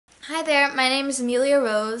Hi there, my name is Amelia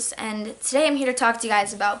Rose, and today I'm here to talk to you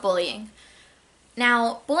guys about bullying.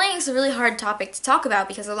 Now, bullying is a really hard topic to talk about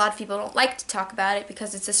because a lot of people don't like to talk about it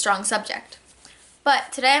because it's a strong subject.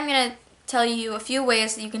 But today I'm going to tell you a few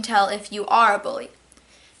ways that you can tell if you are a bully.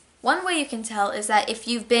 One way you can tell is that if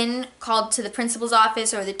you've been called to the principal's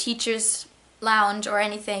office or the teacher's lounge or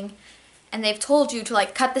anything, and they've told you to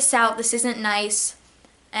cut this out, this isn't nice,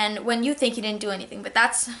 and when you think you didn't do anything. But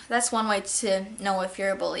that's one way to know if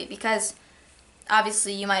you're a bully, because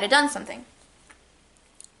obviously you might have done something.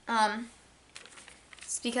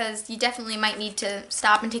 It's because you definitely might need to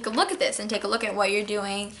stop and take a look at this and take a look at what you're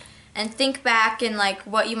doing and think back and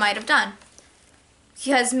what you might have done.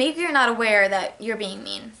 Because maybe you're not aware that you're being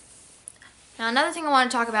mean. Now, another thing I want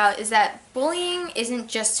to talk about is that bullying isn't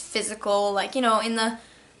just physical, in the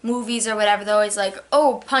movies or whatever, they're always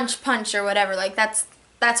oh, punch, punch, or whatever.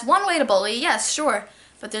 That's one way to bully, yes, sure.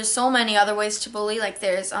 But there's so many other ways to bully.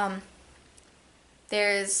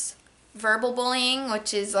 There's verbal bullying,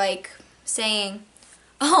 which is saying,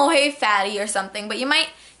 "Oh, hey, fatty," or something. But you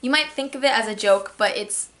might think of it as a joke, but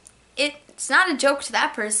it's not a joke to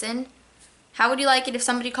that person. How would you like it if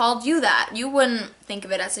somebody called you that? You wouldn't think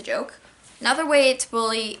of it as a joke. Another way to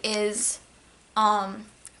bully is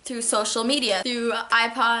through social media, through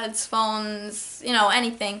iPods, phones,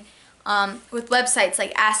 anything. With websites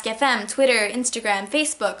like Ask.fm, Twitter, Instagram,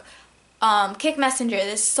 Facebook, Kick Messenger.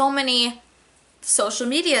 There's so many social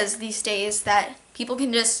medias these days that people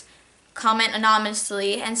can just comment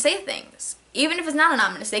anonymously and say things. Even if it's not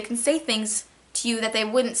anonymous, they can say things to you that they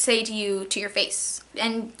wouldn't say to you to your face.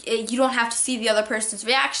 And you don't have to see the other person's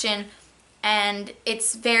reaction, and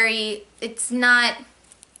it's a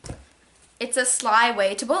sly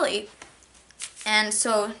way to bully. And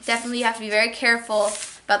so definitely you have to be very careful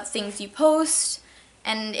about the things you post,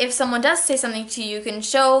 and if someone does say something to you, you can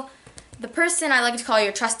show the person I like to call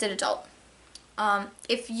your trusted adult.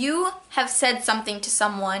 If you have said something to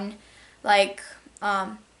someone, if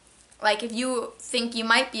you think you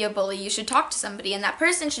might be a bully, you should talk to somebody, and that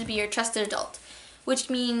person should be your trusted adult, which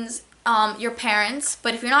means your parents.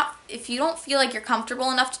 But if you don't feel like you're comfortable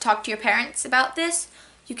enough to talk to your parents about this,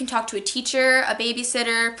 you can talk to a teacher, a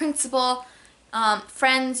babysitter, principal,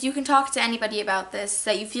 friends. You can talk to anybody about this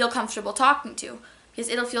that you feel comfortable talking to, because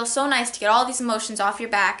it'll feel so nice to get all these emotions off your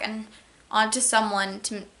back and onto someone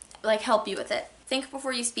to help you with it. Think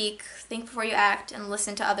before you speak, think before you act, and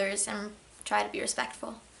listen to others, and try to be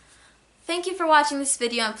respectful. Thank you for watching this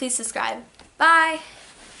video, and please subscribe. Bye!